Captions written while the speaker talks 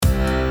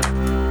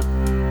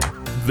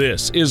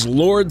This is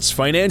Lord's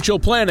Financial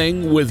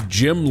Planning with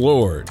Jim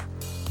Lord.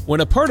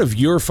 When a part of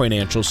your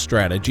financial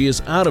strategy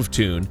is out of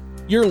tune,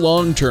 your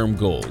long-term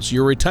goals,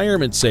 your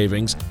retirement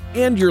savings,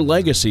 and your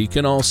legacy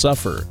can all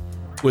suffer.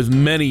 With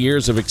many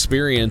years of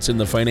experience in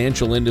the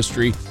financial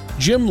industry,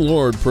 Jim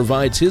Lord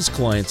provides his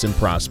clients and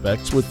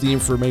prospects with the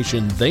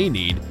information they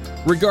need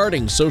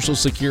regarding Social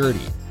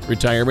Security,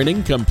 retirement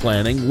income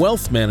planning,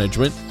 wealth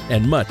management,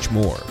 and much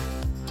more.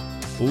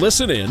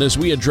 Listen in as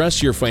we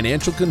address your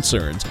financial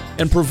concerns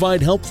and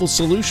provide helpful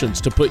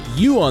solutions to put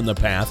you on the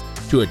path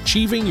to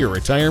achieving your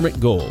retirement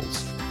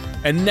goals.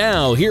 And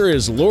now, here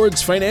is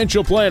Lord's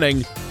Financial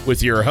Planning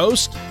with your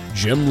host,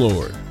 Jim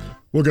Lord.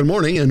 Well, good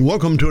morning and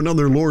welcome to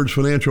another Lord's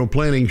Financial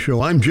Planning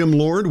Show. I'm Jim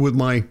Lord with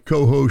my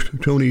co-host,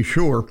 Tony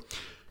Shore.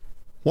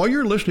 While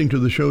you're listening to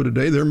the show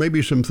today, there may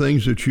be some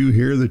things that you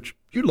hear that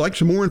you'd like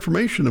some more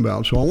information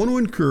about. So I want to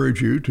encourage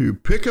you to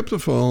pick up the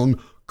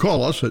phone,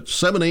 call us at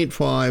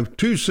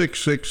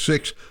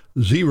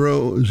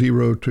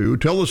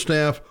 785-266-6002. Tell the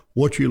staff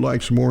what you'd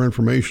like some more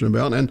information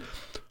about. And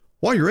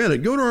while you're at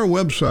it, go to our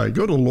website.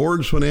 Go to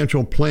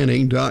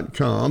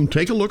lordsfinancialplanning.com.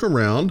 Take a look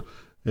around.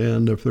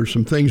 And if there's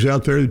some things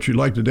out there that you'd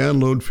like to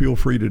download, feel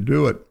free to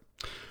do it.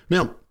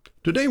 Now,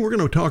 today we're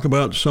going to talk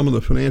about some of the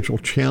financial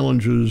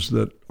challenges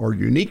that are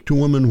unique to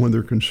women when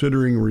they're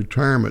considering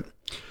retirement.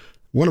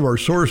 One of our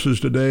sources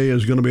today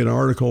is going to be an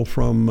article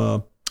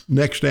from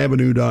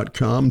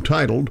nextavenue.com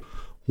titled,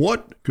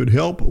 "What Could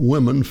Help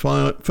Women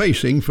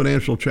Facing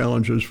Financial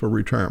Challenges for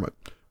Retirement?"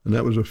 And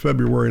that was a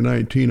February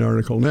 19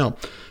 article. Now,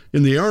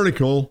 in the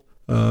article,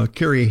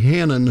 Carrie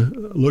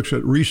Hannon looks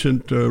at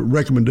recent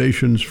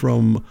recommendations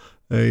from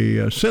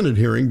a Senate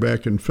hearing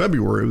back in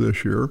February of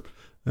this year.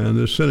 And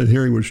this Senate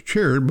hearing was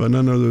chaired by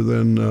none other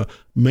than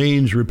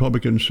Maine's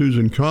Republican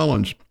Susan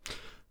Collins.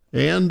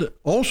 And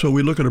also,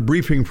 we look at a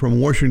briefing from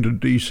Washington,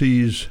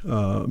 D.C.'s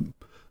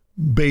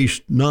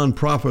based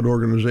nonprofit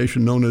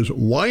organization known as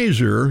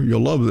WISER.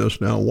 You'll love this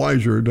now.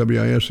 WISER,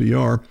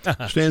 W-I-S-E-R,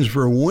 stands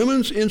for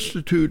Women's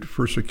Institute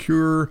for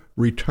Secure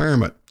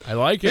Retirement. I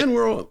like it. And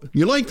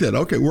you like that?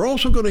 Okay. We're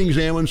also going to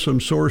examine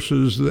some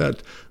sources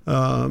that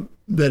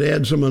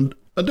add some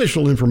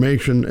additional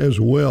information as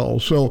well.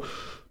 So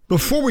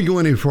before we go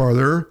any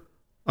farther,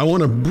 I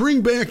want to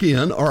bring back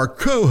in our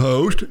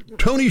co-host,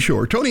 Tony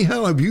Shore. Tony,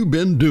 how have you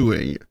been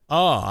doing?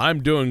 Oh,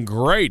 I'm doing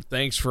great.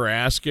 Thanks for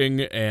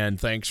asking, and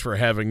thanks for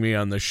having me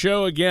on the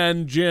show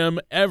again, Jim,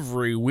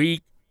 every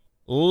week.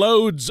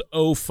 Loads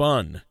of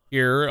fun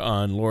here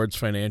on Lord's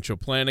Financial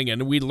Planning,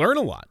 and we learn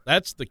a lot.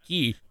 That's the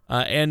key.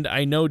 And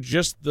I know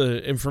just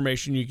the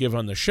information you give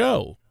on the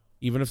show,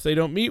 even if they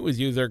don't meet with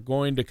you, they're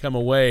going to come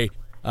away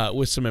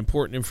with some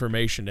important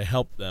information to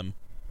help them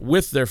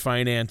with their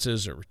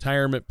finances or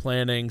retirement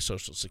planning,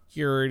 Social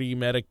Security,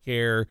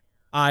 Medicare,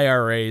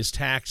 IRAs,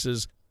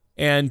 taxes.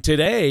 And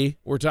today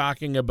we're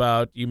talking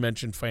about, you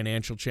mentioned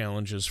financial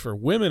challenges for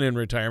women in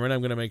retirement. I'm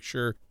going to make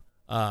sure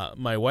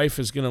my wife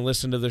is going to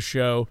listen to the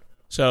show.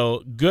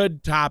 So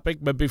good topic.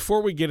 But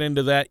before we get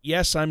into that,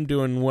 yes, I'm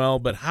doing well.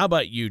 But how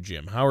about you,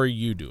 Jim? How are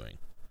you doing?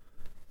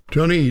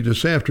 Tony,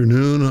 this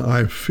afternoon,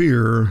 I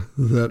fear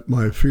that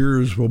my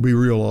fears will be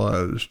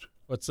realized.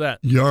 What's that?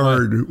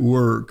 Yard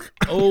work.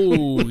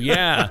 Oh,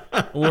 yeah.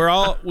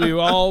 We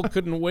all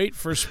couldn't wait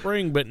for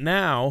spring, but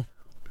now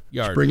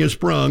yard Spring has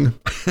sprung.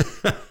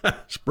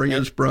 Spring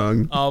has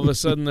sprung. All of a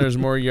sudden there's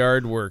more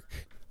yard work.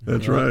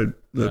 That's right.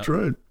 That's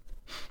right.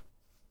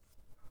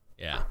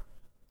 Yeah.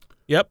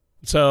 Yep.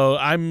 So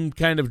I'm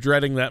kind of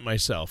dreading that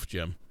myself,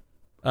 Jim.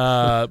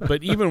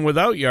 But even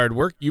without yard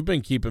work, you've been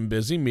keeping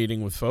busy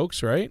meeting with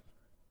folks, right?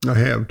 I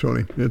have,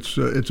 Tony.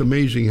 It's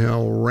amazing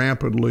how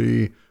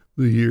rapidly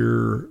the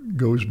year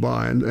goes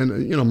by.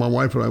 And you know, my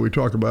wife and I, we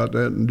talk about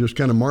that and just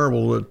kind of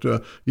marvel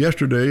that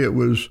yesterday it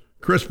was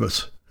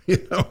Christmas,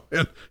 you know,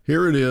 and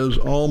here it is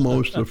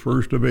almost the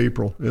 1st of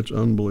April. It's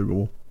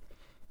unbelievable.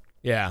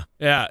 Yeah,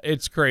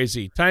 it's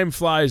crazy. Time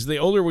flies. The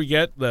older we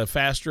get, the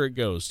faster it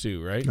goes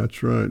too, right?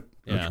 That's right.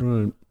 That's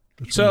right.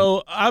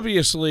 So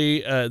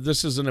obviously,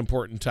 this is an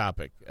important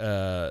topic.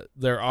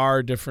 There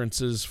are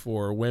differences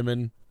for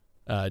women,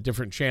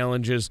 different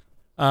challenges.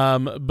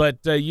 But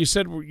you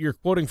said you're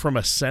quoting from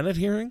a Senate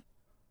hearing?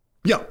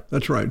 Yeah,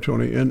 that's right,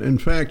 Tony. And in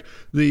fact,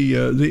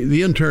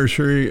 the entire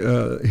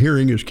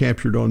hearing is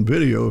captured on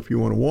video if you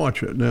want to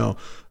watch it. Now,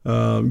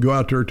 go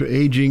out there to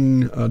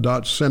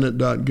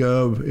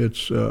aging.senate.gov.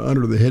 It's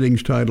under the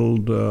headings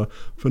titled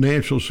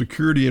Financial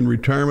Security and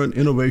Retirement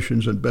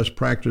Innovations and Best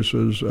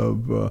Practices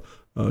to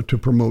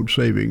Promote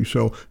Savings.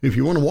 So if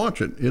you want to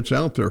watch it, it's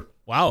out there.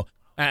 Wow.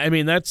 I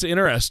mean, that's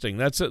interesting.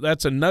 That's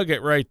a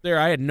nugget right there.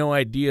 I had no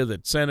idea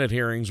that Senate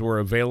hearings were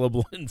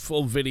available in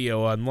full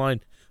video online.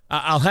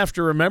 I'll have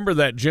to remember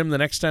that, Jim, the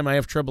next time I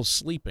have trouble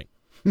sleeping.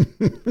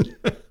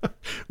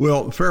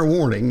 Well, fair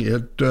warning,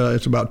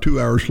 it's about 2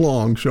 hours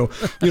long. So,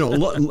 you know,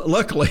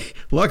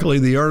 luckily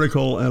the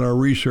article and our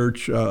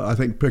research, I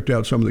think, picked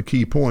out some of the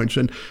key points.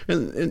 And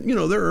you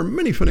know, there are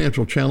many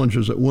financial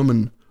challenges that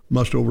women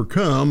must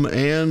overcome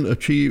and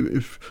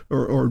achieve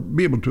or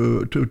be able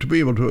to be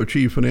able to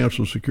achieve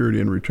financial security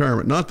in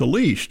retirement, not the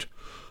least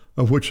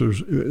of which is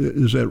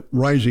that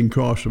rising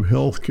cost of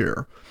health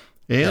care.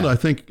 And I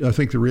think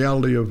the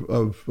reality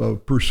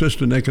of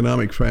persistent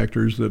economic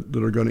factors that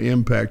are going to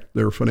impact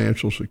their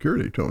financial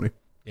security, Tony.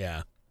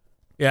 Yeah.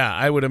 Yeah,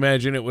 I would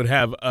imagine it would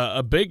have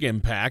a big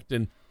impact.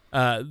 And,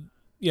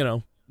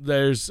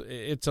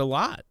 it's a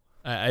lot.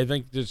 I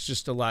think there's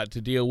just a lot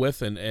to deal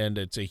with, and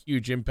it's a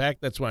huge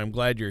impact. That's why I'm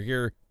glad you're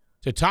here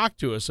to talk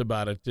to us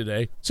about it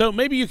today. So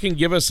maybe you can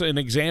give us an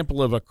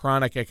example of a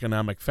chronic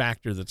economic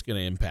factor that's going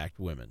to impact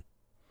women.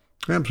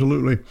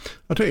 Absolutely.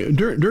 I'll tell you,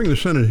 during the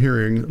Senate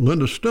hearing,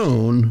 Linda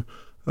Stone,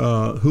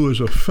 who is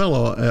a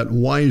fellow at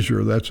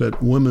WISER, that's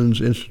at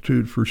Women's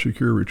Institute for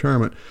Secure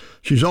Retirement.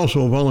 She's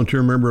also a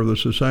volunteer member of the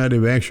Society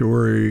of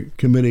Actuary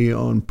Committee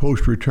on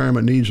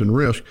Post-Retirement Needs and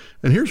Risk.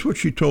 And here's what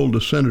she told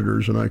the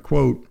senators, and I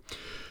quote,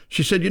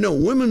 she said,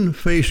 women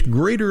face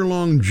greater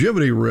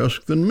longevity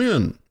risk than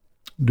men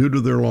due to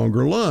their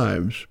longer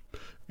lives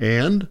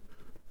and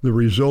the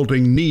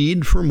resulting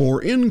need for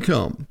more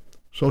income.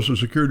 Social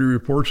Security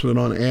reports that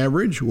on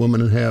average,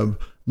 women have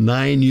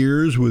 9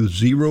 years with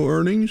zero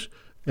earnings,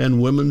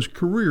 and women's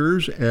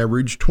careers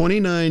average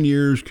 29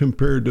 years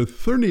compared to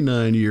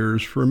 39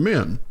 years for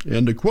men.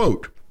 End of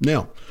quote.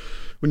 Now,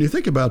 when you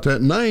think about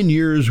that, 9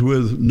 years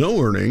with no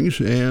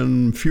earnings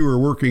and fewer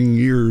working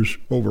years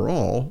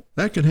overall,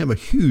 that can have a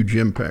huge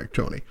impact,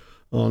 Tony,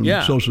 on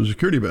Social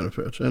Security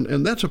benefits.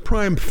 And that's a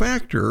prime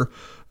factor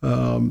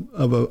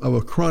of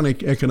a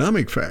chronic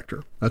economic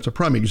factor. That's a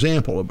prime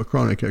example of a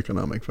chronic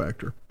economic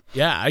factor.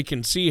 Yeah, I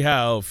can see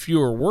how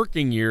fewer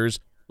working years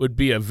would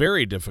be a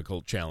very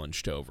difficult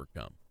challenge to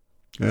overcome.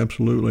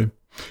 Absolutely.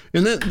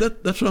 And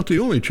that's not the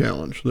only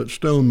challenge that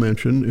Stone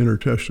mentioned in her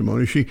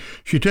testimony. She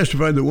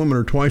testified that women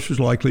are twice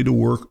as likely to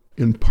work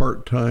in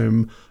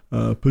part-time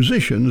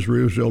positions,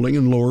 resulting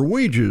in lower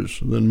wages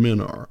than men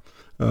are.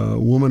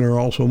 Women are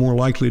also more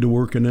likely to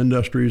work in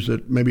industries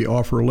that maybe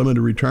offer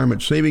limited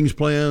retirement savings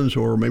plans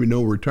or maybe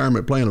no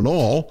retirement plan at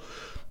all.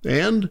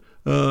 And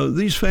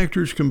these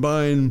factors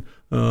combine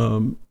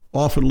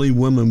often leave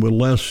women with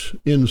less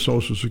in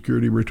Social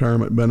Security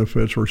retirement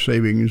benefits or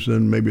savings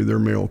than maybe their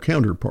male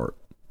counterpart.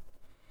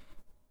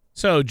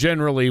 So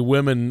generally,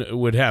 women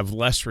would have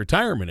less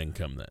retirement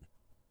income then.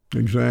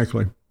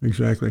 Exactly.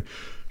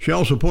 She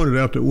also pointed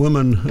out that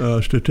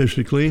women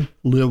statistically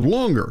live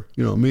longer,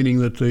 meaning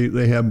that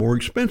they have more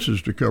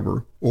expenses to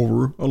cover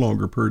over a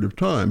longer period of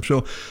time.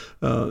 So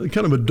kind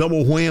of a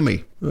double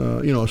whammy,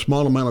 a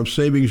small amount of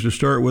savings to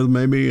start with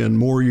maybe and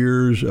more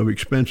years of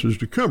expenses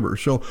to cover.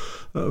 So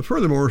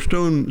furthermore,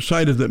 Stone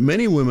cited that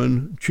many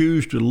women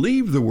choose to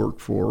leave the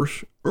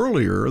workforce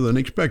earlier than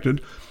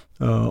expected,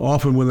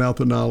 often without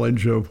the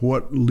knowledge of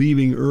what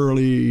leaving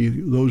early,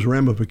 those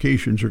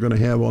ramifications are going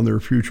to have on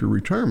their future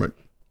retirement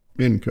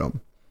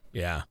income.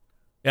 Yeah,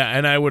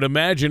 and I would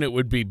imagine it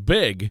would be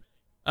big.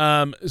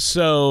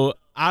 So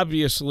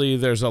obviously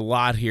there's a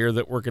lot here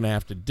that we're going to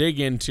have to dig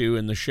into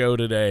in the show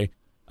today.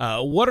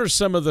 What are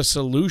some of the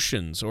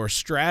solutions or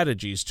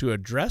strategies to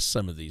address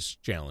some of these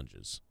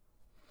challenges?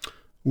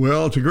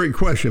 Well, it's a great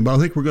question, but I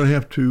think we're going to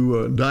have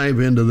to dive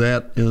into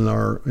that in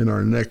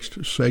our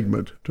next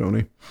segment,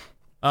 Tony.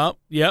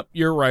 Yep,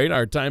 you're right.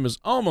 Our time is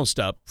almost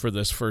up for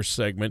this first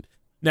segment.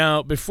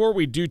 Now, before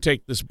we do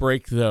take this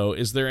break, though,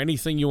 is there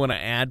anything you want to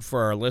add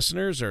for our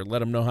listeners or let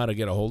them know how to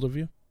get a hold of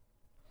you?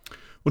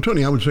 Well,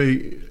 Tony, I would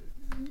say,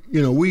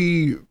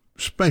 we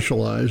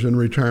specialize in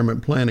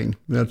retirement planning.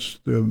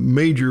 That's the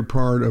major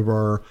part of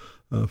our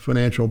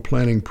financial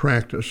planning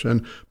practice.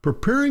 And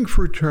preparing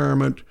for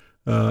retirement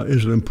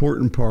is an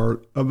important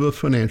part of the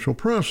financial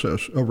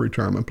process of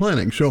retirement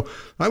planning. So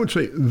I would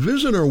say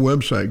visit our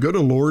website, go to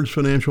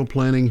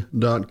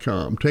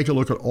lordsfinancialplanning.com, take a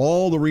look at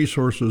all the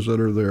resources that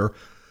are there.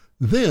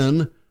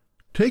 Then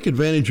take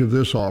advantage of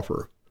this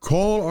offer.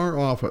 Call our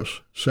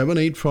office,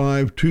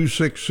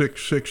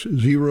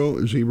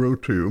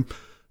 785-266-6002.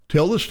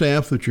 Tell the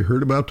staff that you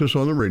heard about this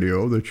on the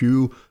radio, that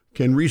you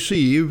can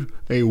receive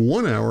a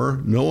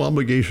 1-hour,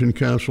 no-obligation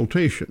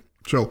consultation.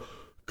 So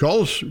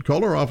call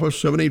our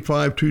office,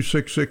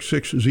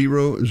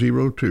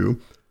 785-266-6002.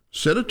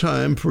 Set a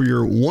time for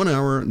your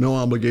 1-hour,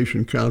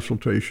 no-obligation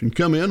consultation.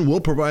 Come in, we'll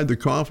provide the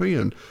coffee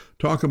and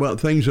talk about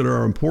things that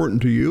are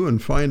important to you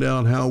and find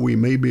out how we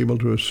may be able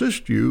to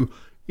assist you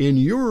in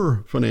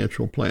your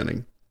financial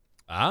planning.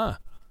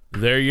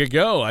 There you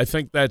go. I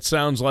think that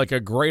sounds like a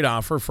great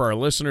offer for our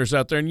listeners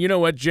out there. And you know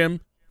what, Jim?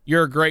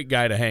 You're a great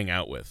guy to hang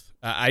out with.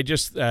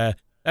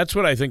 That's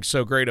what I think is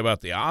so great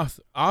about the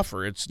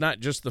offer. It's not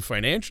just the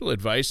financial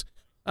advice,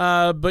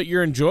 but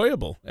you're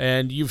enjoyable.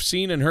 And you've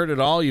seen and heard it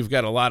all. You've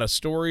got a lot of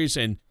stories.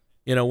 And,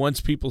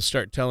 once people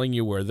start telling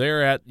you where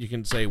they're at, you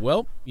can say,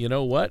 well, you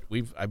know what?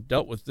 I've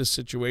dealt with this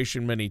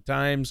situation many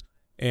times.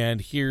 And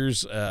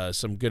here's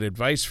some good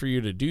advice for you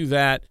to do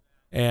that.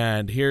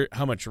 And here,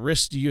 how much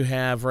risk do you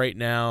have right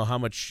now? How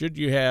much should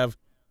you have?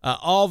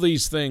 All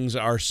these things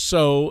are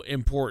so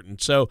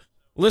important. So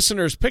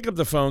listeners, pick up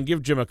the phone,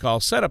 give Jim a call,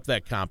 set up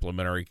that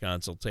complimentary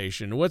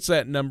consultation. What's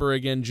that number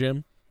again,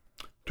 Jim?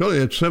 Tell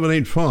you, it's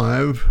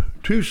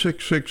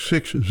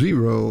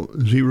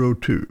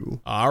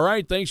 785-266-6002. All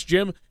right. Thanks,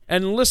 Jim.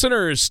 And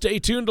listeners, stay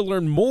tuned to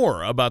learn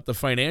more about the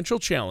financial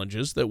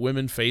challenges that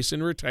women face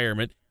in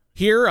retirement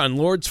here on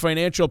Lord's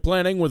Financial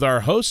Planning with our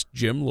host,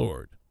 Jim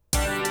Lord.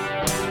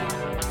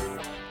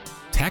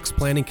 Tax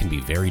planning can be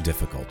very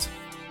difficult,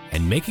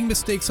 and making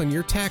mistakes on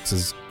your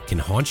taxes can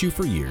haunt you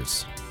for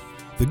years.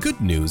 The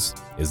good news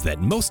is that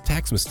most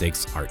tax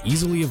mistakes are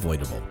easily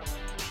avoidable.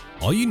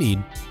 All you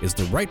need is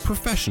the right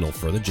professional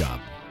for the job.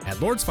 At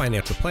Lord's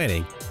Financial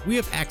Planning, we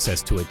have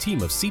access to a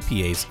team of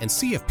CPAs and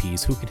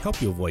CFPs who can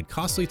help you avoid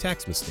costly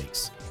tax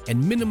mistakes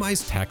and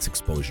minimize tax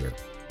exposure.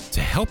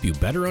 To help you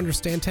better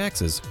understand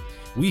taxes,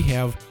 we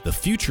have The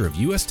Future of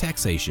U.S.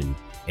 Taxation,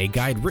 a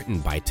guide written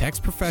by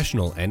tax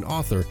professional and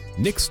author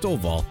Nick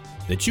Stovall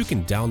that you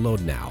can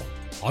download now.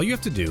 All you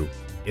have to do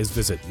is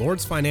visit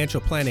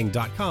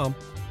lordsfinancialplanning.com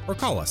or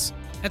call us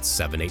at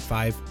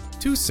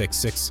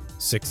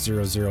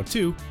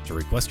 785-266-6002 to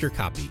request your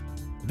copy.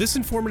 This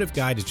informative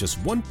guide is just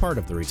one part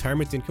of the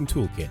Retirement Income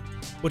Toolkit,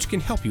 which can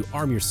help you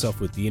arm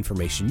yourself with the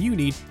information you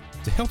need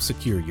to help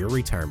secure your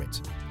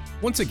retirement.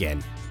 Once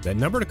again, that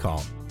number to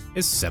call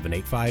is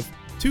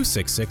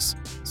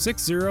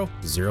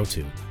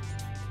 785-266-6002.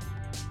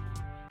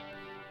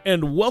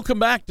 And welcome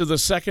back to the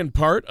second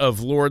part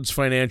of Lord's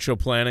Financial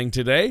Planning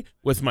today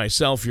with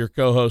myself, your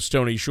co-host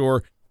Tony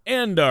Shore,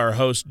 and our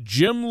host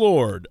Jim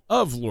Lord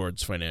of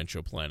Lord's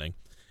Financial Planning.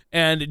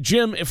 And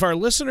Jim, if our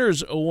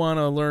listeners want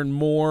to learn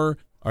more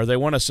or they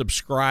want to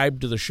subscribe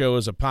to the show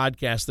as a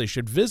podcast, they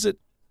should visit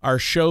our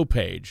show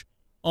page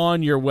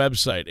on your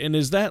website. And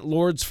is that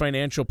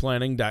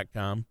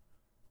lordsfinancialplanning.com?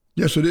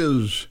 Yes, it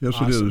is. Yes,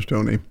 awesome. It is,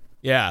 Tony.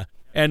 Yeah.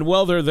 And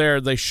while they're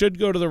there, they should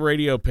go to the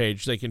radio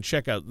page. They can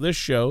check out this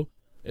show,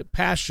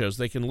 past shows.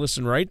 They can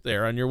listen right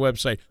there on your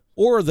website,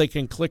 or they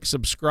can click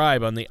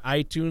subscribe on the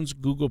iTunes,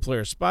 Google Play,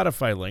 or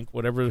Spotify link,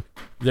 whatever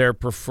their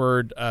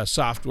preferred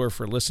software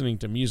for listening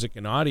to music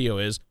and audio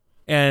is,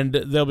 and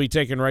they'll be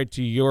taken right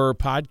to your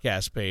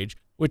podcast page,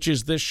 which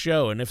is this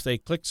show. And if they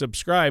click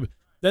subscribe,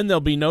 then they'll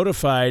be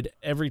notified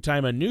every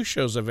time a new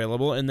show's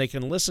available, and they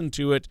can listen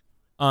to it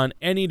on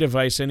any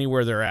device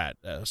anywhere they're at,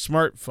 a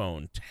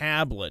smartphone,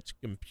 tablet,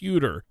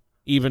 computer,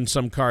 even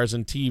some cars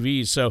and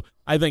TVs. So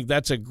I think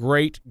that's a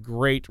great,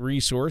 great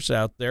resource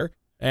out there,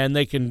 and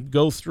they can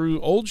go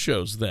through old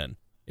shows then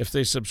if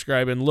they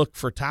subscribe and look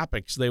for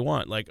topics they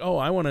want. Like, oh,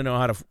 I want to know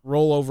how to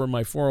roll over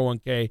my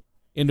 401k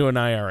into an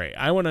IRA.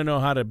 I want to know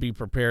how to be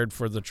prepared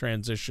for the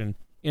transition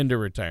into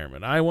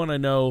retirement. I want to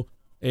know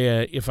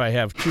if I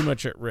have too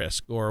much at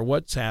risk or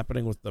what's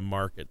happening with the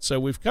market. So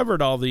we've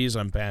covered all these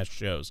on past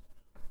shows.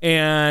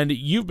 And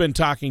you've been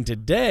talking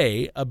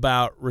today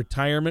about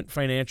retirement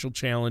financial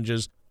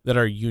challenges that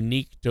are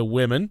unique to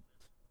women.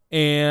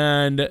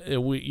 And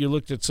you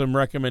looked at some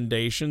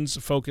recommendations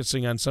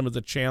focusing on some of the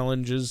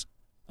challenges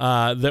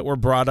that were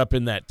brought up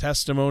in that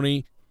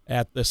testimony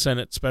at the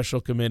Senate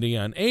Special Committee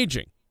on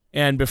Aging.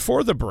 And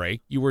before the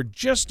break, you were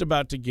just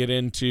about to get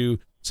into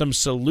some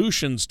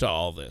solutions to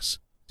all this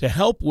to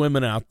help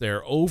women out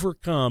there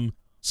overcome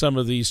some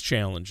of these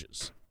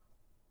challenges.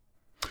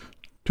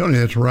 Tony,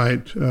 that's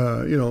right.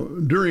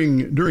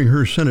 During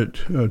her Senate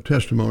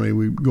testimony,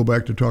 we go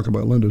back to talk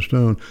about Linda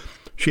Stone.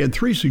 She had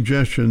three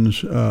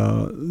suggestions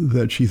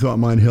that she thought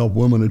might help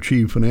women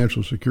achieve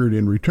financial security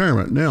in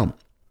retirement. Now,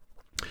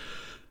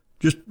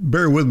 just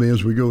bear with me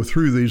as we go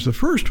through these. The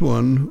first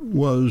one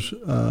was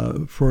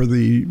for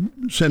the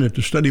Senate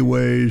to study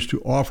ways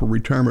to offer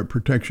retirement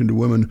protection to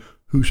women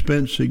who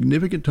spent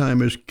significant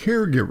time as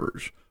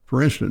caregivers.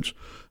 For instance,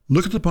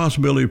 look at the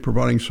possibility of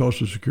providing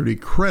Social Security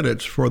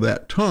credits for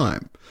that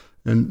time.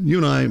 And you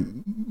and I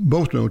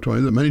both know, Tony,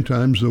 that many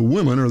times the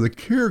women are the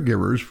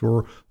caregivers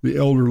for the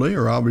elderly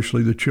or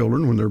obviously the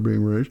children when they're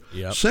being raised.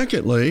 Yep.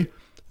 Secondly,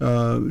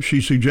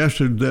 she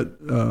suggested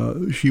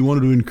that she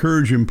wanted to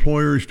encourage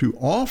employers to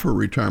offer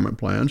retirement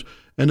plans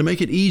and to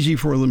make it easy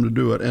for them to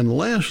do it. And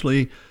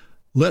lastly,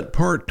 let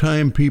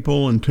part-time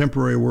people and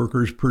temporary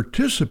workers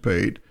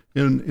participate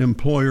in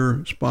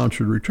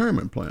employer-sponsored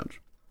retirement plans.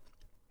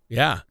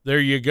 Yeah, there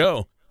you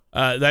go.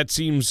 That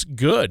seems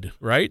good,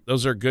 right?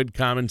 Those are good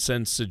common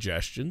sense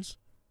suggestions.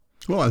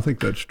 Well, I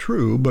think that's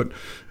true, but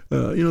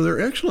they're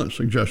excellent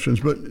suggestions.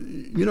 But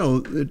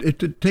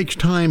it takes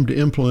time to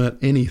implement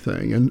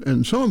anything,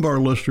 and some of our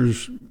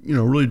listeners,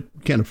 really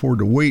can't afford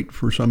to wait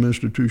for some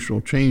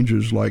institutional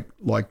changes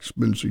like's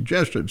been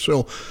suggested.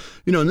 So,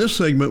 in this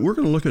segment, we're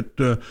going to look at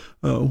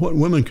what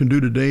women can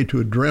do today to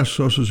address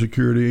Social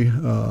Security,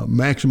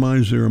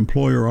 maximize their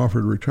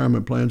employer-offered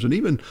retirement plans, and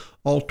even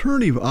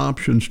alternative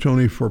options,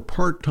 Tony, for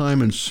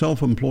part-time and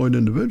self-employed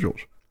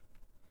individuals.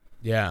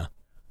 Yeah,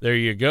 there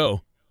you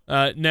go.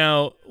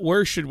 Now,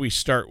 where should we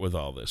start with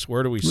all this?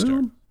 Where do we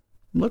start?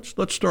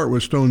 Let's start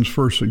with Stone's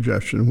first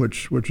suggestion,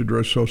 which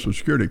addressed Social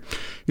Security.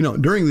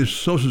 During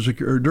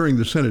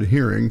the Senate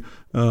hearing,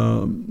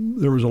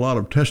 there was a lot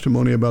of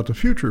testimony about the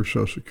future of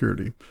Social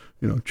Security.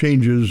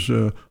 Changes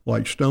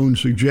like Stone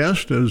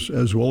suggests,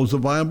 as well as the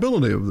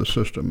viability of the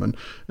system, and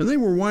they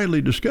were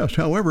widely discussed.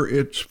 However,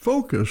 its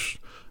focus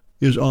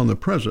is on the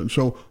present.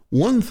 So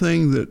one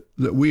thing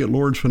that we at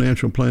Lord's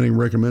Financial Planning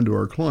recommend to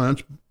our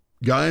clients,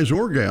 guys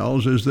or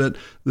gals, is that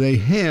they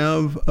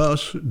have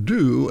us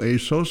do a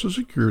Social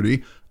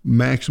Security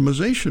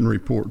maximization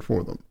report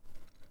for them.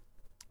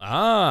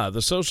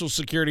 The Social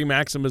Security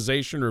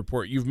maximization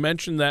report. You've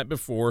mentioned that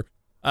before,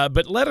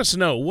 but let us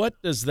know,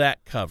 what does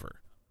that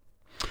cover?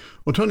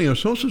 Well, Tony, a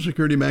Social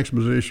Security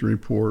maximization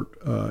report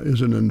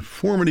is an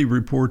informative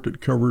report that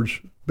covers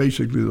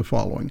basically the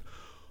following.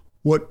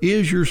 What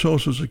is your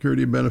Social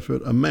Security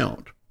benefit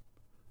amount?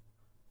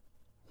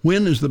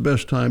 When is the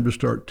best time to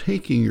start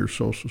taking your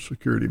Social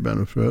Security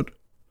benefit?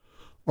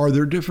 Are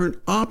there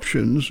different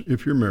options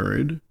if you're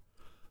married?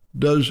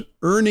 Does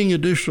earning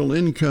additional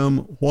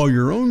income while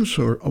your own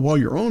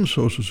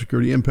Social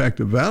Security impact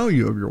the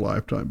value of your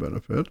lifetime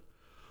benefit?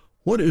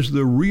 What is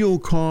the real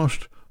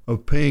cost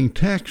of paying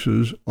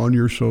taxes on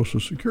your Social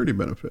Security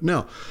benefit?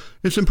 Now,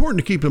 it's important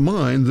to keep in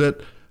mind that,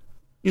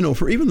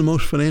 for even the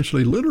most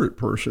financially literate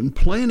person,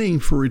 planning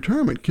for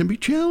retirement can be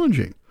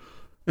challenging.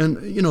 And,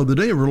 the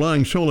day of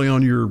relying solely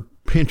on your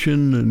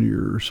pension and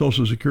your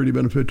Social Security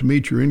benefit to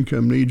meet your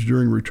income needs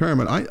during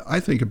retirement,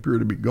 I think appear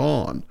to be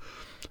gone.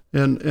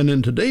 And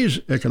in today's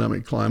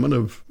economic climate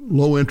of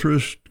low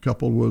interest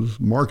coupled with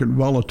market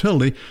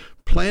volatility,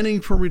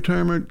 planning for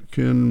retirement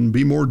can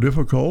be more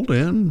difficult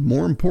and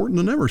more important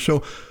than ever.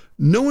 So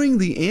knowing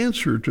the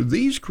answer to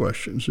these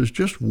questions is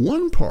just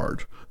one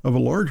part of a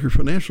larger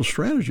financial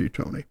strategy,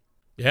 Tony.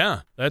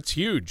 Yeah, that's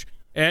huge.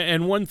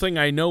 And one thing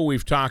I know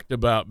we've talked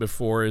about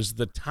before is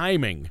the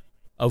timing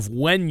of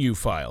when you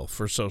file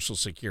for Social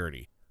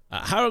Security.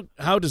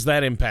 How does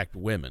that impact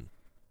women?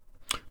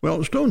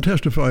 Well, Stone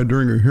testified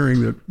during her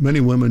hearing that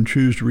many women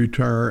choose to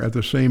retire at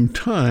the same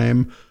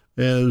time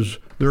as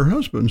their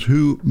husbands,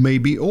 who may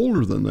be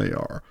older than they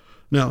are.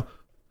 Now,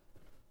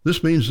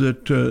 this means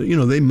that,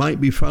 they might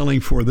be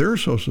filing for their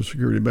Social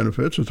Security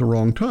benefits at the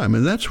wrong time.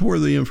 And that's where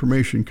the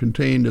information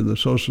contained in the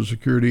Social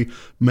Security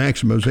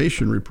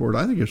maximization report,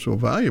 I think, is so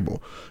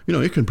valuable.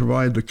 It can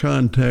provide the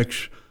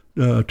context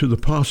to the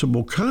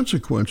possible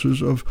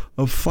consequences of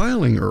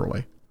filing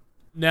early.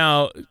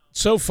 Now,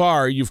 so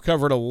far, you've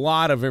covered a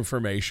lot of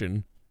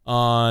information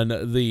on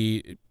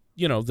the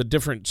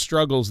different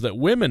struggles that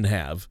women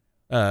have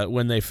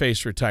when they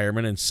face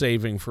retirement and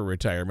saving for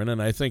retirement,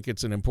 and I think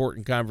it's an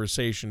important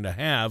conversation to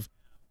have.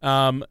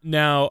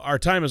 Now, our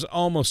time is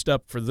almost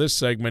up for this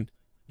segment.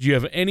 Do you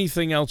have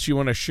anything else you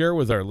want to share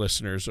with our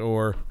listeners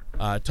or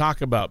talk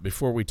about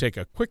before we take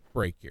a quick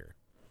break here?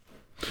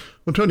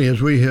 Well, Tony,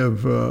 as we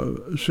have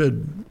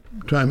said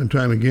time and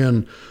time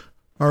again,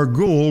 our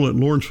goal at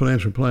Lawrence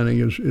Financial Planning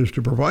is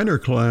to provide our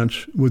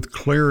clients with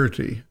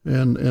clarity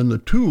and the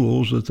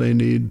tools that they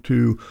need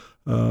to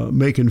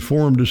make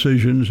informed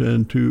decisions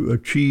and to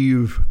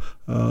achieve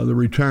the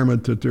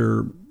retirement that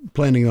they're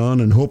planning on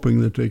and hoping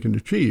that they can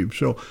achieve.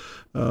 So,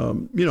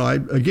 I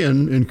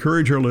again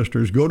encourage our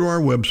listeners, go to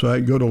our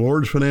website, go to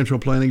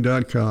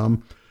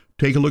lordsfinancialplanning.com,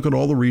 take a look at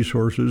all the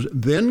resources,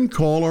 then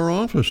call our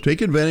office.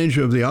 Take advantage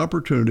of the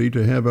opportunity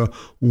to have a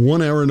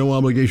 1-hour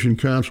no-obligation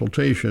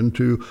consultation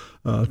to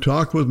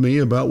talk with me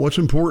about what's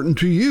important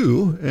to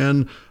you,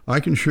 and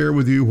I can share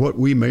with you what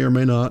we may or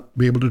may not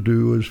be able to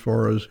do as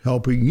far as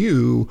helping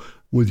you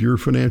with your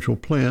financial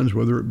plans,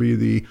 whether it be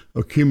the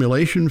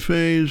accumulation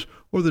phase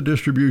or the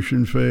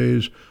distribution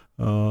phase,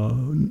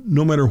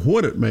 no matter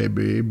what it may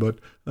be. But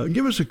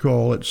give us a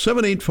call at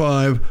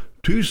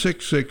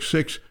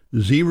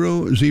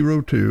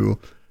 785-266-6002.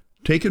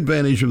 Take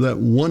advantage of that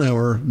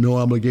 1-hour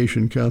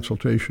no-obligation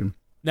consultation.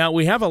 Now,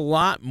 we have a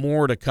lot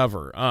more to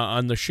cover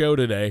on the show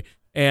today,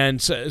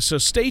 and so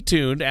stay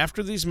tuned.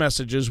 After these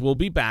messages, we'll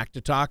be back to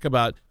talk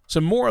about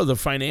some more of the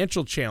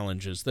financial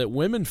challenges that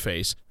women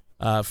face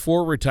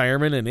for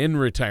retirement and in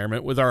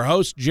retirement with our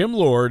host, Jim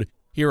Lord,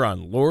 here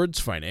on Lord's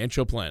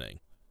Financial Planning.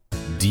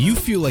 Do you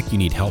feel like you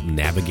need help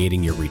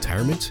navigating your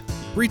retirement?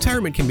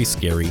 Retirement can be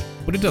scary,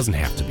 but it doesn't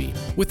have to be.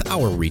 With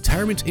our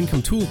Retirement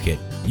Income Toolkit,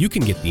 you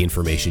can get the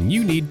information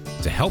you need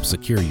to help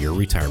secure your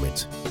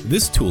retirement.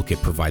 This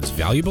toolkit provides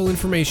valuable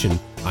information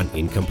on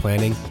income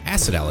planning,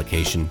 asset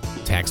allocation,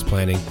 tax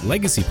planning,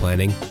 legacy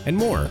planning, and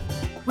more.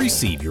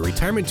 Receive your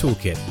Retirement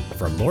Toolkit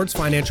from Lord's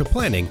Financial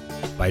Planning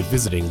by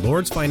visiting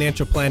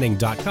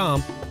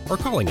lordsfinancialplanning.com or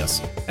calling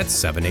us at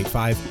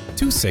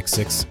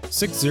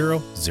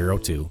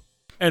 785-266-6002.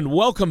 And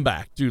welcome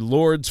back to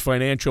Lord's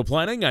Financial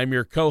Planning. I'm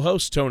your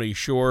co-host, Tony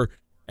Shore,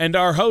 and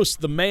our host,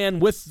 the man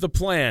with the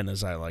plan,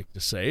 as I like to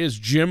say, is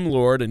Jim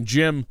Lord. And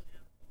Jim,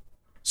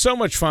 so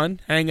much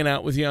fun hanging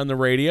out with you on the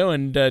radio.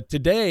 And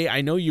today, I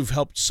know you've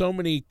helped so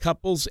many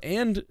couples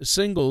and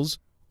singles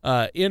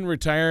in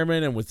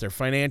retirement and with their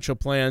financial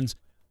plans.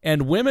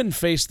 And women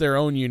face their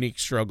own unique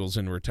struggles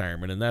in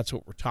retirement, and that's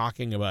what we're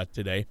talking about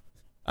today.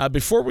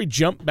 Before we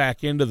jump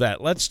back into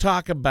that, let's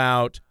talk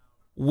about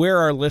where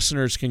our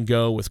listeners can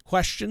go with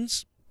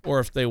questions, or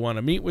if they want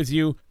to meet with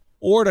you,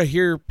 or to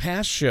hear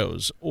past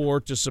shows,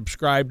 or to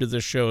subscribe to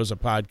this show as a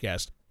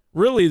podcast.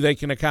 Really, they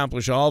can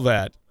accomplish all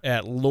that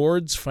at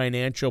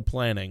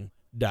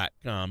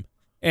lordsfinancialplanning.com.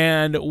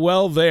 And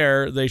while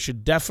there, they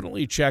should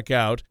definitely check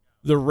out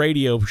the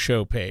radio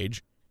show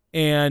page.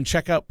 and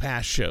check out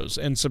past shows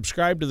and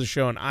subscribe to the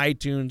show on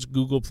iTunes,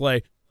 Google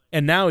Play,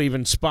 and now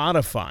even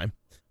Spotify.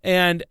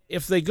 And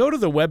if they go to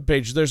the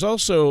webpage, there's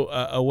also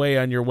a way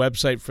on your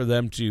website for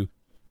them to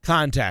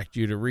contact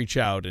you, to reach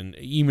out and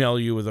email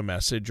you with a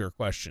message or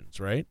questions,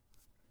 right?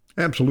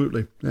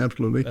 Absolutely.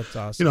 That's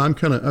awesome. I'm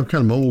kind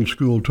of old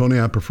school, Tony.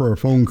 I prefer a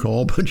phone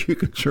call, but you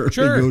can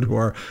certainly go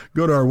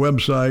to our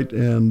website,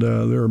 and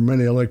there are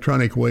many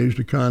electronic ways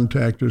to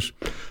contact us.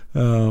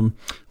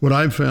 What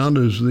I've found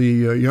is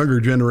the younger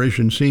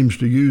generation seems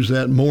to use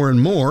that more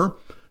and more.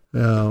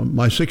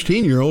 My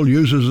 16-year-old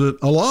uses it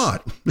a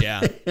lot.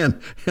 Yeah.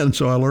 and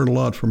so I learned a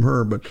lot from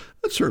her, but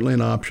that's certainly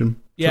an option.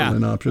 Yeah.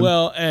 Certainly an option.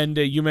 Well, and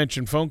you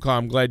mentioned phone call.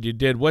 I'm glad you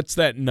did. What's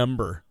that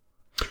number?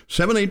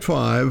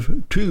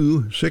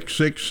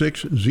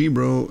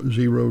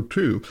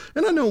 785-266-6002.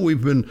 And I know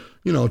we've been,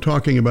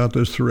 talking about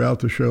this throughout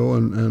the show,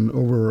 and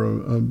over,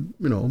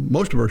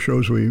 most of our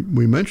shows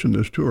we mention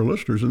this to our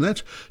listeners, and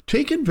that's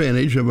take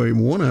advantage of a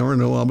 1-hour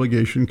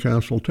no-obligation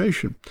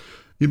consultation.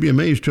 You'd be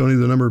amazed, Tony,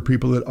 the number of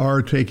people that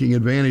are taking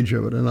advantage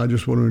of it, and I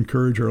just want to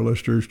encourage our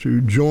listeners to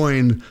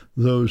join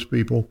those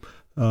people.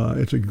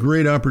 It's a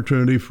great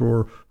opportunity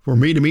for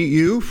me to meet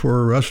you,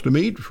 for us to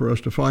meet, for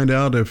us to find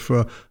out if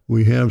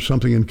we have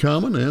something in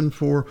common, and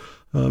for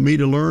me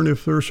to learn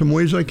if there are some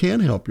ways I can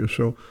help you.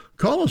 So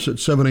call us at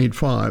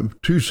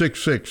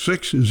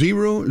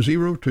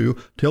 785-266-6002.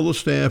 Tell the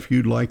staff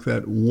you'd like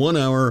that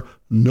 1-hour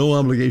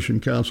no-obligation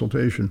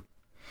consultation.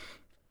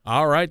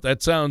 All right,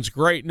 that sounds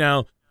great.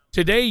 Now,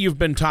 today you've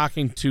been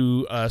talking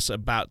to us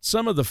about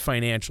some of the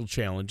financial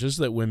challenges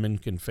that women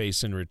can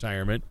face in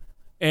retirement.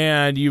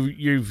 And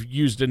you've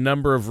used a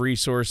number of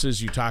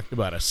resources. You talked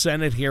about a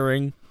Senate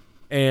hearing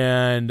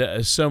and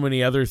so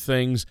many other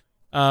things.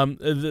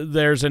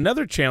 There's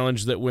another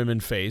challenge that women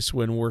face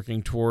when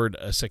working toward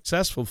a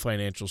successful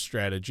financial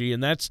strategy,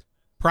 and that's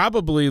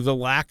probably the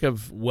lack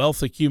of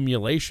wealth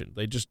accumulation.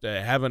 They just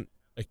haven't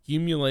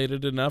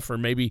accumulated enough, or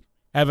maybe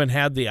haven't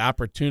had the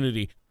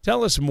opportunity.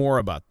 Tell us more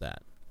about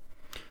that.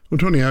 Well,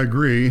 Tony, I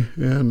agree.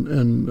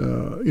 And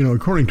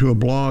according to a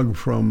blog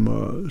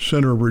from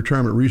Center of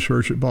Retirement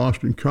Research at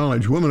Boston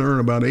College, women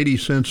earn about 80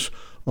 cents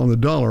on the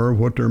dollar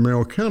of what their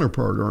male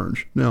counterpart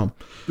earns. Now,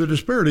 the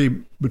disparity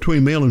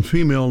between male and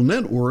female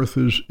net worth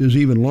is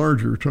even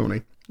larger,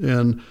 Tony.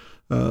 And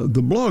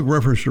the blog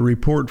referenced a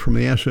report from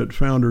the Asset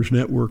Founders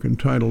Network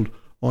entitled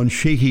On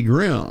Shaky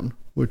Ground,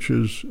 which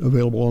is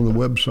available on the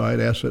website,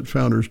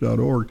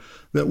 assetfounders.org,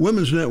 that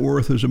women's net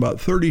worth is about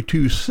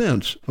 32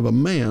 cents of a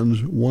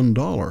man's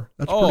 $1.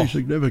 That's pretty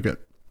significant.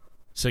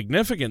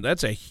 Significant.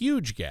 That's a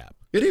huge gap.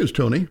 It is,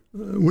 Tony,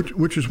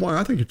 which is why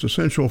I think it's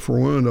essential for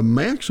women to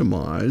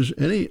maximize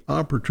any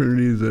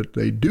opportunity that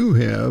they do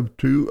have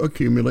to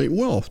accumulate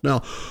wealth.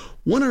 Now,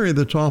 one area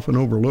that's often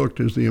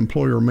overlooked is the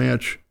employer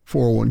match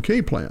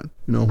 401k plan.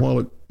 While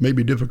it may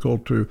be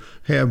difficult to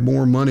have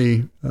more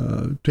money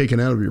taken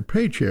out of your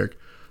paycheck,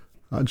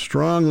 I'd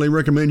strongly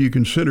recommend you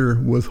consider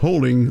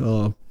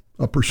withholding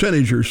a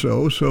percentage or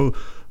so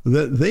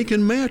that they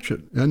can match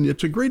it. And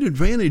it's a great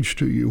advantage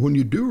to you when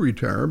you do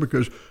retire,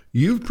 because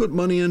you've put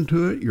money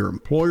into it, your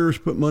employer's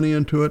put money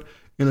into it,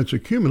 and it's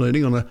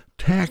accumulating on a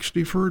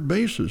tax-deferred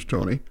basis,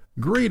 Tony.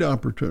 Great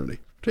opportunity.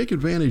 Take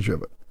advantage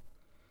of it.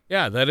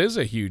 Yeah, that is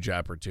a huge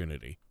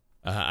opportunity.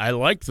 I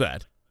like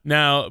that.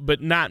 Now,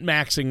 but not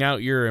maxing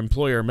out your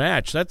employer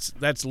match,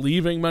 that's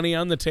leaving money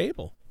on the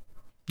table.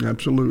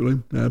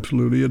 Absolutely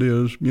it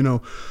is.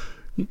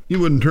 You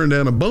wouldn't turn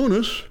down a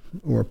bonus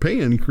or a pay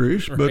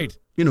increase, right. But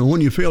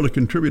when you fail to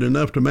contribute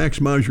enough to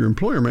maximize your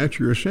employer match,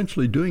 you're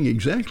essentially doing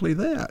exactly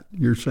that.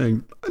 You're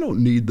saying, I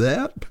don't need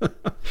that.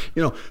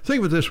 Think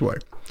of it this way.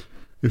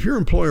 If your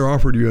employer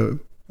offered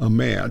you a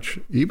match,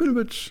 even if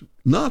it's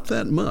not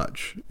that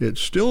much,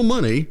 it's still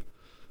money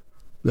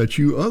that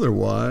you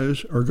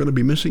otherwise are going to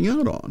be missing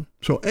out on.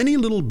 So any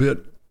little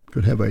bit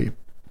could have a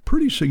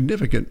pretty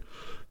significant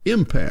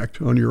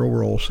impact on your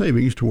overall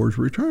savings towards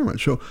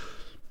retirement. So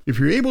if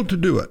you're able to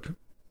do it,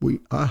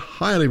 I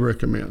highly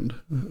recommend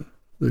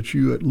that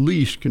you at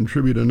least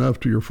contribute enough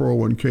to your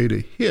 401k to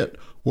hit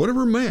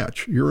whatever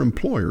match your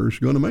employer is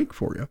going to make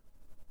for you.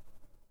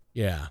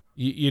 Yeah,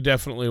 you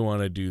definitely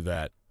want to do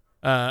that.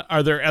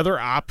 Are there other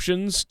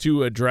options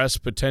to address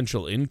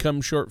potential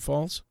income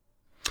shortfalls?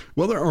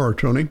 Well, there are,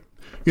 Tony.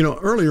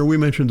 Earlier we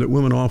mentioned that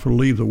women often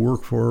leave the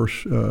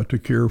workforce to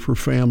care for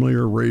family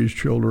or raise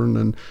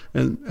children,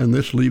 and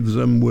this leaves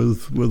them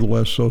with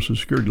less Social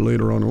Security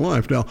later on in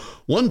life. Now,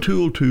 one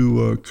tool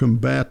to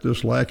combat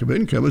this lack of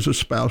income is a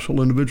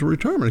spousal individual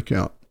retirement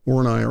account,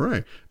 or an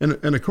IRA.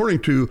 And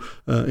according to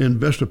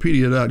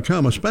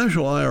Investopedia.com, a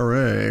spousal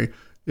IRA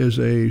is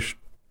a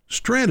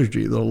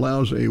strategy that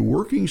allows a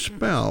working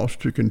spouse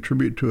to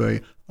contribute to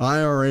a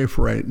IRA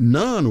for a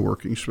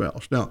non-working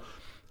spouse. Now,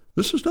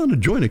 this is not a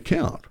joint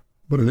account,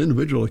 but an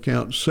individual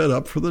account set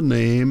up for the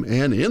name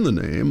and in the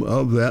name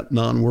of that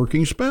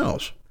non-working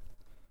spouse.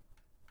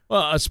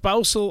 Well, a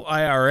spousal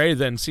IRA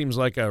then seems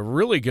like a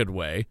really good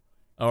way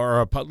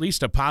or at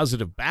least a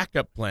positive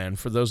backup plan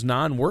for those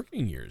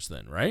non-working years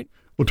then, right?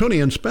 Well,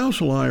 Tony, and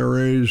spousal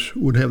IRAs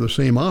would have the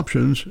same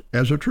options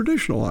as a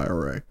traditional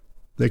IRA.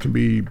 They can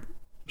be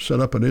set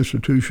up at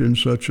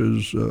institutions such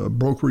as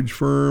brokerage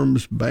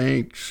firms,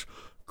 banks,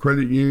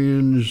 credit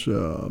unions,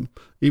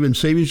 even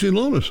savings and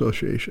loan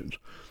associations.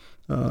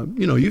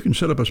 You can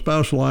set up a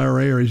spousal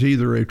IRA as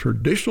either a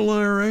traditional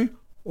IRA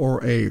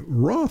or a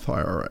Roth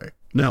IRA.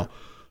 Now,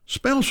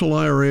 spousal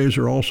IRAs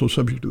are also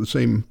subject to the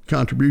same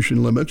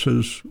contribution limits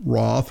as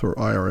Roth or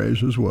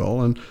IRAs as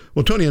well. And,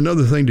 well, Tony,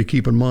 another thing to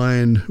keep in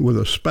mind with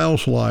a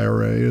spousal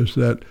IRA is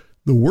that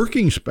the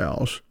working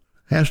spouse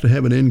has to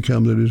have an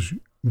income that is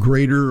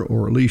greater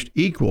or at least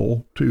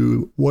equal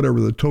to whatever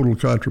the total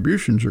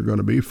contributions are going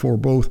to be for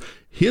both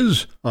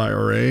his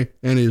IRA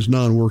and his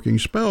non-working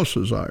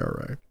spouse's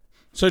IRA.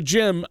 So,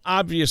 Jim,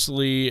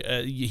 obviously,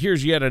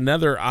 here's yet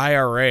another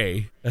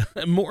IRA.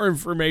 More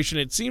information.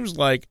 It seems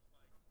like,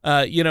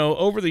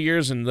 over the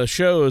years in the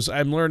shows,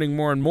 I'm learning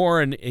more and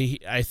more, and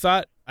I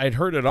thought I'd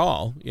heard it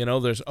all.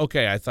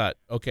 I thought,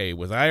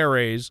 with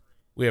IRAs,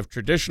 we have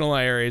traditional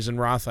IRAs and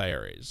Roth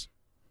IRAs.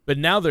 But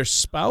now there's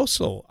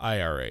spousal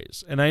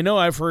IRAs. And I know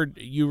I've heard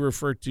you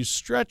refer to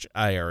stretch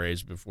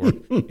IRAs before.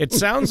 It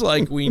sounds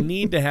like we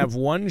need to have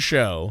one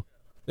show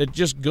that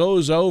just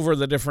goes over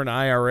the different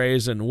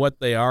IRAs and what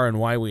they are and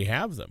why we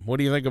have them. What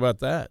do you think about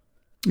that?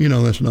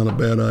 That's not a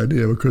bad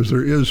idea, because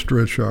there is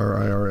stretch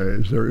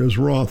IRAs, there is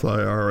Roth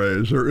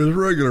IRAs, there is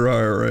regular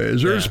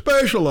IRAs, there is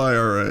special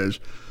IRAs.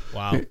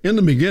 Wow. In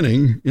the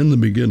beginning,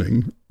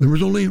 there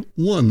was only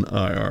one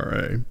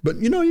IRA. But,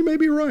 you may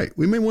be right.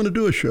 We may want to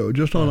do a show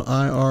just on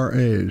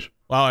IRAs.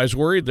 Wow, I was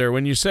worried there.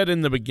 When you said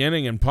in the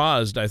beginning and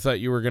paused, I thought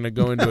you were going to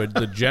go into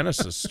the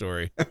Genesis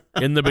story.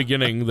 In the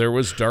beginning, there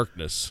was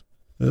darkness.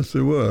 Yes,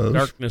 it was.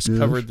 Darkness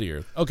covered the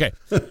earth. Okay.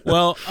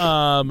 Well,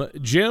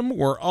 Jim,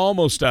 we're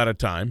almost out of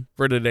time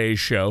for today's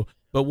show.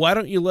 But why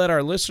don't you let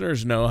our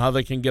listeners know how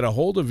they can get a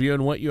hold of you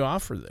and what you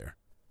offer there?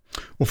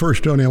 Well,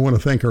 first, Tony, I want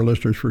to thank our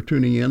listeners for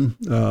tuning in.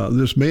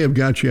 This may have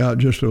got you out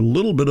just a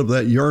little bit of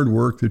that yard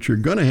work that you're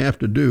going to have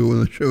to do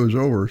when the show is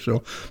over.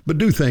 But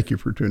do thank you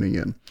for tuning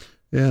in.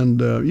 And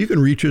you can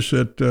reach us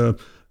at,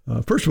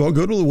 first of all,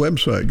 go to the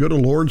website. Go to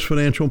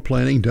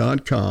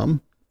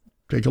lordsfinancialplanning.com.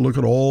 Take a look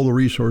at all the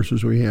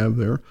resources we have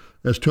there.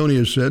 As Tony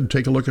has said,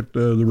 take a look at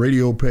the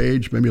radio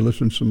page, maybe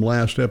listen to some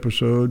last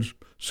episodes,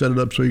 set it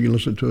up so you can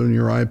listen to it on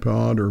your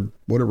iPod or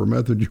whatever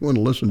method you want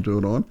to listen to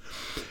it on.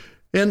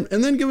 And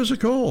then give us a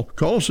call.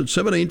 Call us at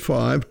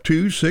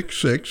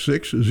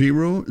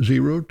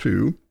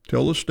 785-266-6002.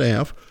 Tell the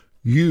staff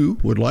you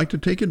would like to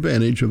take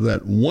advantage of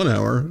that 1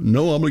 hour,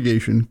 no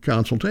obligation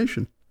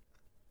consultation.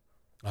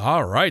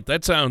 All right.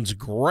 That sounds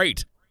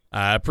great.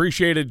 I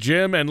appreciate it,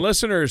 Jim. And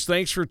listeners,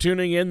 thanks for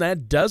tuning in.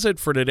 That does it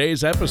for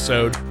today's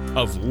episode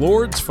of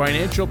Lord's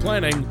Financial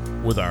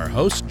Planning with our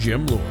host,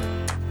 Jim Lord.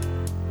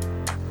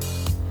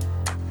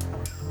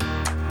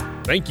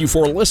 Thank you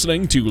for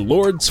listening to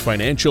Lord's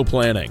Financial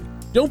Planning.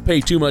 Don't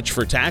pay too much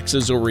for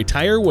taxes or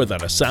retire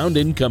without a sound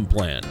income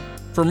plan.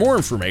 For more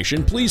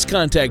information, please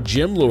contact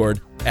Jim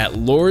Lord at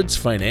Lord's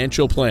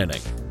Financial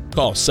Planning.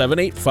 Call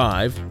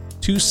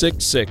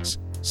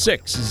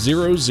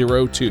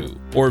 785-266-6002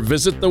 or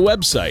visit the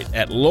website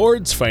at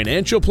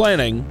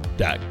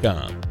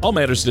lordsfinancialplanning.com. All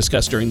matters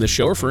discussed during this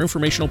show are for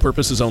informational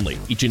purposes only.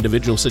 Each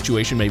individual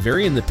situation may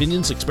vary, and the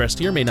opinions expressed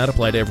here may not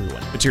apply to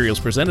everyone.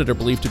 Materials presented are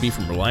believed to be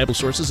from reliable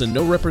sources, and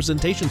no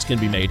representations can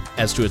be made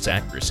as to its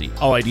accuracy.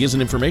 All ideas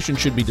and information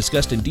should be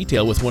discussed in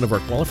detail with one of our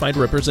qualified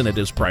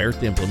representatives prior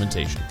to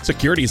implementation.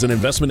 Securities and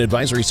investment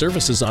advisory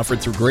services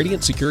offered through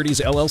Gradient Securities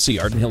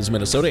LLC, Arden Hills,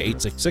 Minnesota,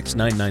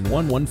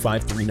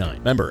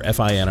 866-991-1539. Member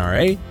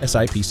FINRA,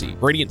 SIPC.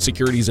 Gradient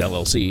Securities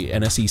LLC,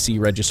 an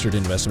SEC-registered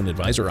investment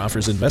advisor,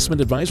 offers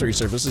investment advisory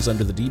services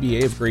under the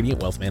DBA of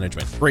Gradient Wealth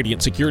Management.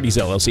 Gradient Securities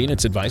LLC and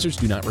its advisors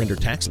do not render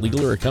tax,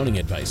 legal, or accounting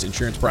advice.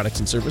 Insurance products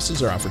and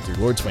services are offered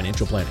through Lord's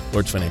Financial Planning.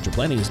 Lord's Financial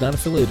Planning is not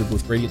affiliated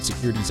with Gradient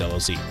Securities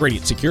LLC.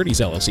 Gradient Securities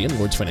LLC and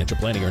Lord's Financial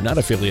Planning are not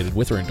affiliated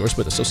with or endorsed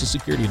by the Social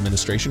Security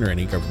Administration or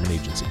any government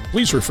agency.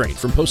 Please refrain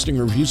from posting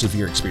reviews of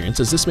your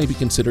experience, as this may be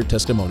considered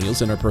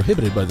testimonials and are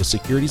prohibited by the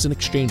Securities and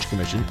Exchange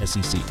Commission,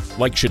 SEC.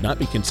 Like should not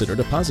be considered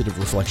a positive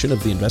reflection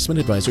of the investment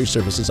advisory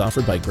services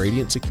offered by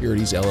Gradient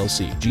Securities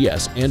LLC,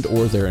 GS, and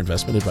or their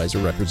investment advisor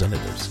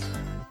representatives.